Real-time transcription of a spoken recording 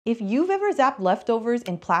If you've ever zapped leftovers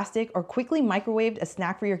in plastic or quickly microwaved a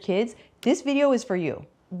snack for your kids, this video is for you.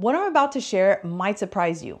 What I'm about to share might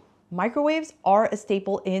surprise you. Microwaves are a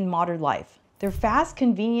staple in modern life. They're fast,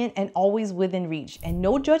 convenient, and always within reach. And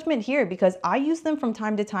no judgment here because I use them from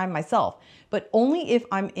time to time myself, but only if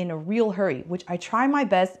I'm in a real hurry, which I try my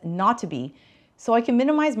best not to be, so I can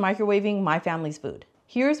minimize microwaving my family's food.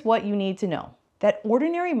 Here's what you need to know. That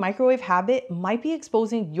ordinary microwave habit might be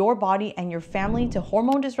exposing your body and your family to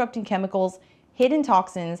hormone-disrupting chemicals, hidden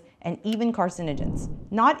toxins, and even carcinogens.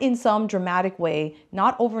 Not in some dramatic way,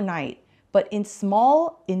 not overnight, but in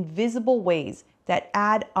small, invisible ways that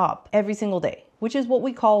add up every single day, which is what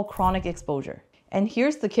we call chronic exposure. And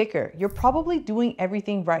here's the kicker. You're probably doing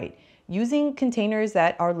everything right. Using containers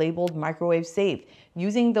that are labeled microwave safe,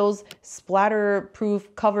 using those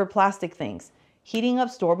splatter-proof cover plastic things, heating up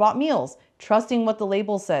store-bought meals, trusting what the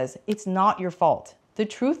label says. It's not your fault. The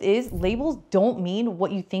truth is, labels don't mean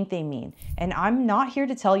what you think they mean. And I'm not here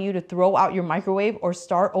to tell you to throw out your microwave or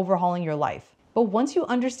start overhauling your life. But once you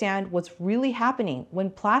understand what's really happening when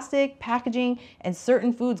plastic, packaging, and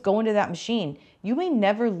certain foods go into that machine, you may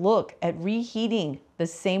never look at reheating the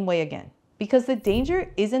same way again. Because the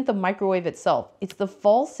danger isn't the microwave itself, it's the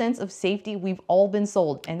false sense of safety we've all been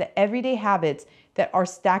sold and the everyday habits that are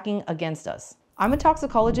stacking against us. I'm a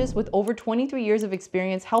toxicologist with over 23 years of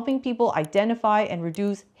experience helping people identify and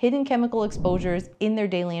reduce hidden chemical exposures in their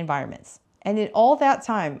daily environments. And in all that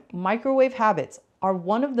time, microwave habits are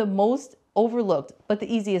one of the most overlooked, but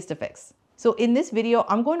the easiest to fix. So in this video,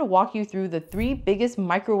 I'm going to walk you through the 3 biggest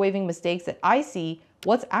microwaving mistakes that I see,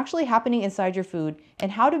 what's actually happening inside your food,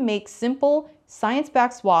 and how to make simple,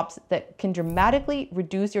 science-backed swaps that can dramatically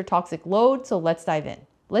reduce your toxic load. So let's dive in.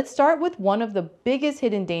 Let's start with one of the biggest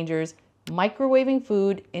hidden dangers, microwaving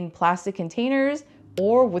food in plastic containers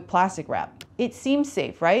or with plastic wrap. It seems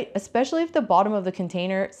safe, right? Especially if the bottom of the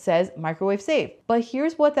container says microwave safe. But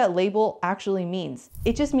here's what that label actually means.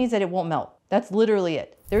 It just means that it won't melt. That's literally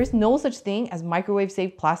it. There is no such thing as microwave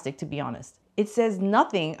safe plastic, to be honest. It says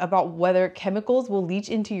nothing about whether chemicals will leach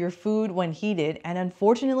into your food when heated, and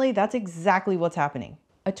unfortunately, that's exactly what's happening.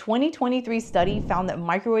 A 2023 study found that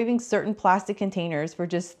microwaving certain plastic containers for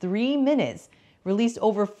just 3 minutes released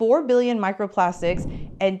over 4 billion microplastics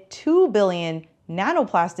and 2 billion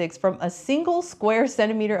nanoplastics from a single square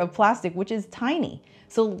centimeter of plastic, which is tiny.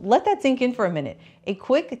 So let that sink in for a minute. A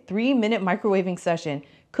quick 3-minute microwaving session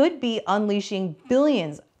could be unleashing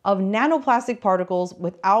billions of nanoplastic particles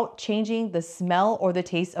without changing the smell or the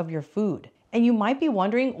taste of your food. And you might be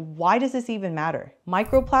wondering, why does this even matter?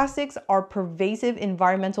 Microplastics are pervasive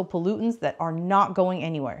environmental pollutants that are not going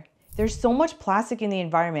anywhere. There's so much plastic in the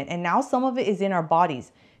environment, and now some of it is in our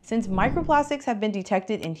bodies. Since microplastics have been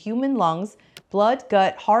detected in human lungs, blood,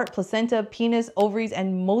 gut, heart, placenta, penis, ovaries,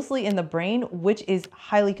 and mostly in the brain, which is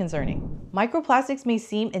highly concerning. Microplastics may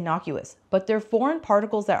seem innocuous, but they're foreign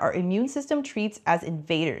particles that our immune system treats as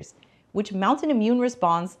invaders, which mount an immune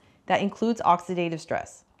response that includes oxidative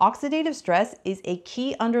stress. Oxidative stress is a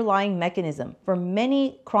key underlying mechanism for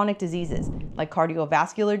many chronic diseases like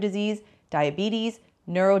cardiovascular disease, diabetes,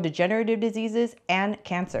 neurodegenerative diseases, and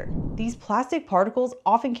cancer. These plastic particles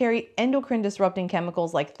often carry endocrine disrupting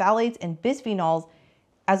chemicals like phthalates and bisphenols,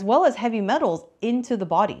 as well as heavy metals, into the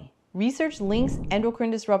body. Research links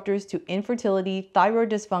endocrine disruptors to infertility, thyroid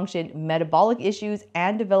dysfunction, metabolic issues,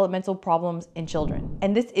 and developmental problems in children.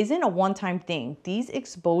 And this isn't a one-time thing. These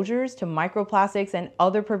exposures to microplastics and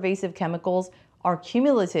other pervasive chemicals are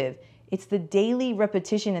cumulative. It's the daily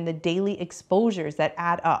repetition and the daily exposures that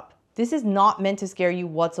add up. This is not meant to scare you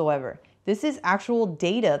whatsoever. This is actual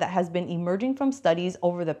data that has been emerging from studies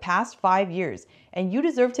over the past 5 years, and you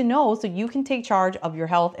deserve to know so you can take charge of your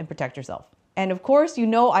health and protect yourself. And of course, you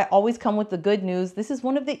know I always come with the good news. This is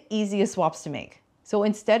one of the easiest swaps to make. So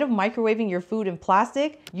instead of microwaving your food in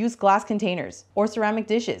plastic, use glass containers or ceramic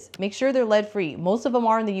dishes. Make sure they're lead-free. Most of them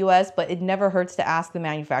are in the US, but it never hurts to ask the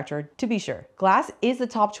manufacturer to be sure. Glass is the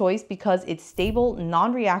top choice because it's stable,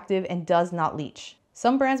 non-reactive, and does not leach.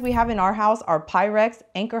 Some brands we have in our house are Pyrex,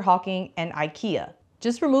 Anchor Hawking, and IKEA.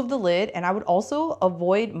 Just remove the lid, and I would also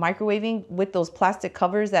avoid microwaving with those plastic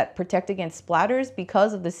covers that protect against splatters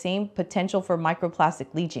because of the same potential for microplastic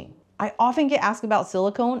leaching. I often get asked about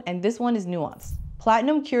silicone, and this one is nuanced.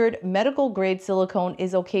 Platinum cured medical grade silicone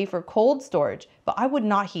is okay for cold storage, but I would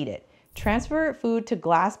not heat it. Transfer food to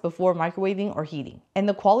glass before microwaving or heating. And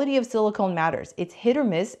the quality of silicone matters. It's hit or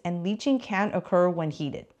miss, and leaching can occur when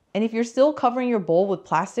heated. And if you're still covering your bowl with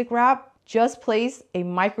plastic wrap, just place a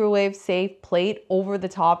microwave safe plate over the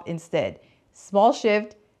top instead. Small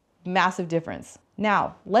shift, massive difference.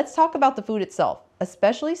 Now, let's talk about the food itself,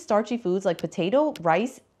 especially starchy foods like potato,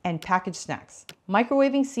 rice, and packaged snacks.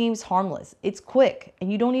 Microwaving seems harmless, it's quick,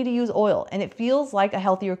 and you don't need to use oil, and it feels like a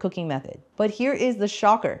healthier cooking method. But here is the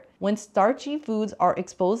shocker. When starchy foods are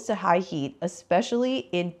exposed to high heat, especially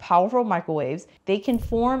in powerful microwaves, they can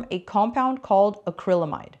form a compound called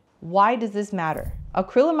acrylamide. Why does this matter?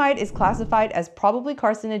 Acrylamide is classified as probably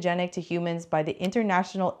carcinogenic to humans by the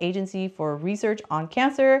International Agency for Research on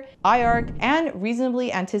Cancer, IARC, and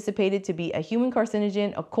reasonably anticipated to be a human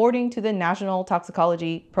carcinogen according to the National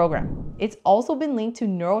Toxicology Program. It's also been linked to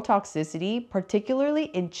neurotoxicity, particularly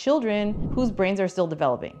in children whose brains are still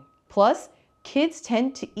developing. Plus, kids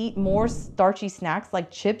tend to eat more starchy snacks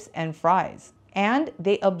like chips and fries, and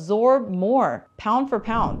they absorb more pound for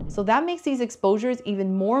pound. So that makes these exposures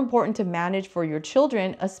even more important to manage for your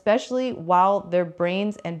children, especially while their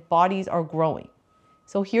brains and bodies are growing.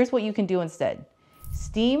 So here's what you can do instead.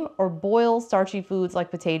 Steam or boil starchy foods like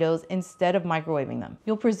potatoes instead of microwaving them.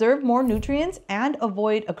 You'll preserve more nutrients and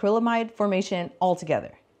avoid acrylamide formation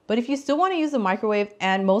altogether. But if you still want to use the microwave,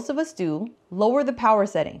 and most of us do, lower the power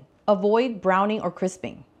setting. Avoid browning or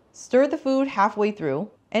crisping. Stir the food halfway through,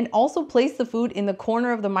 and also place the food in the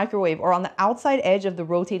corner of the microwave or on the outside edge of the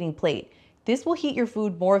rotating plate. This will heat your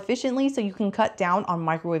food more efficiently so you can cut down on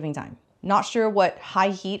microwaving time. Not sure what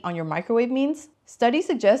high heat on your microwave means? Studies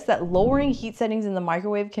suggest that lowering heat settings in the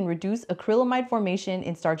microwave can reduce acrylamide formation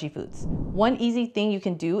in starchy foods. One easy thing you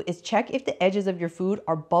can do is check if the edges of your food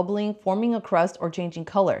are bubbling, forming a crust, or changing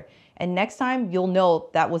color. And next time you'll know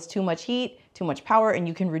that was too much heat, too much power, and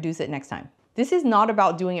you can reduce it next time. This is not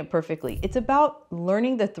about doing it perfectly. It's about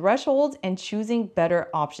learning the thresholds and choosing better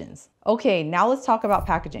options. Okay, now let's talk about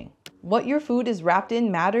packaging. What your food is wrapped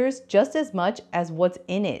in matters just as much as what's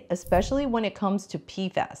in it, especially when it comes to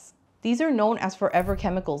PFAS. These are known as forever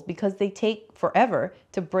chemicals because they take forever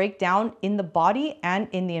to break down in the body and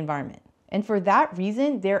in the environment. And for that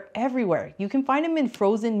reason, they're everywhere. You can find them in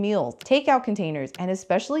frozen meals, takeout containers, and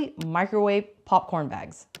especially microwave popcorn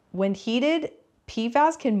bags. When heated,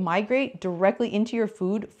 PFAS can migrate directly into your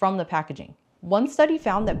food from the packaging. One study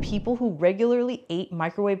found that people who regularly ate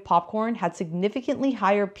microwave popcorn had significantly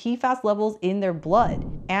higher PFAS levels in their blood,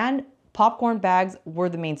 and popcorn bags were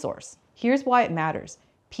the main source. Here's why it matters.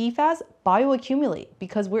 PFAS bioaccumulate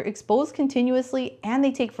because we're exposed continuously and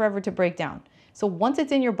they take forever to break down. So once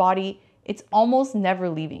it's in your body, it's almost never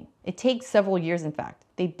leaving. It takes several years, in fact.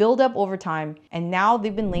 They build up over time, and now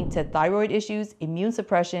they've been linked to thyroid issues, immune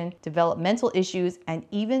suppression, developmental issues, and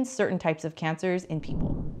even certain types of cancers in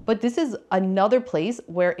people. But this is another place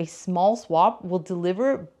where a small swap will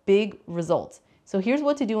deliver big results. So here's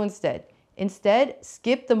what to do instead. Instead,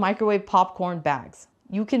 skip the microwave popcorn bags.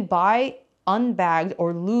 You can buy unbagged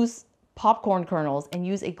or loose popcorn kernels and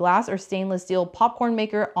use a glass or stainless steel popcorn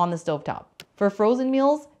maker on the stovetop. For frozen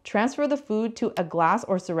meals, transfer the food to a glass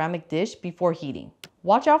or ceramic dish before heating.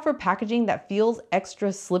 Watch out for packaging that feels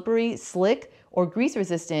extra slippery, slick, or grease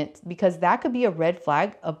resistant because that could be a red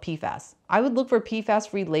flag of PFAS. I would look for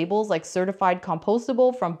PFAS-free labels like certified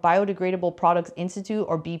compostable from Biodegradable Products Institute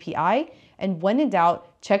or BPI, and when in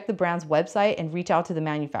doubt, check the brand's website and reach out to the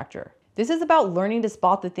manufacturer. This is about learning to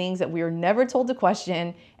spot the things that we are never told to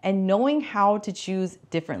question and knowing how to choose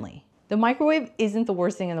differently. The microwave isn't the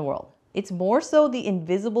worst thing in the world. It's more so the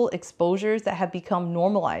invisible exposures that have become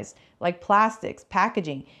normalized, like plastics,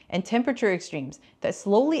 packaging, and temperature extremes that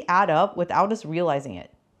slowly add up without us realizing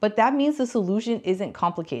it. But that means the solution isn't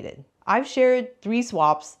complicated. I've shared 3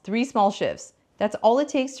 swaps, 3 small shifts. That's all it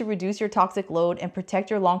takes to reduce your toxic load and protect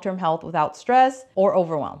your long-term health without stress or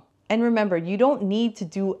overwhelm. And remember, you don't need to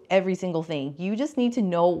do every single thing. You just need to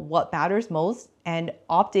know what matters most and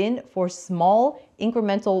opt in for small,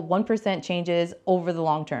 incremental 1% changes over the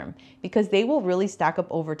long term, because they will really stack up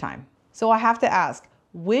over time. So I have to ask,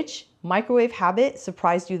 which microwave habit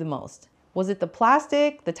surprised you the most? Was it the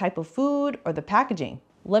plastic, the type of food, or the packaging?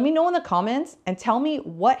 Let me know in the comments and tell me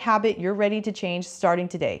what habit you're ready to change starting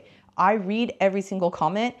today. I read every single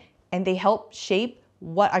comment and they help shape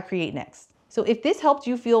what I create next. So if this helped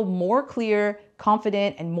you feel more clear,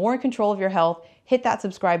 confident, and more in control of your health, hit that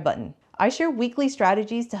subscribe button. I share weekly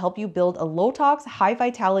strategies to help you build a low-tox,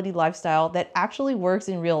 high-vitality lifestyle that actually works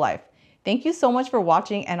in real life. Thank you so much for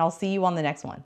watching, and I'll see you on the next one.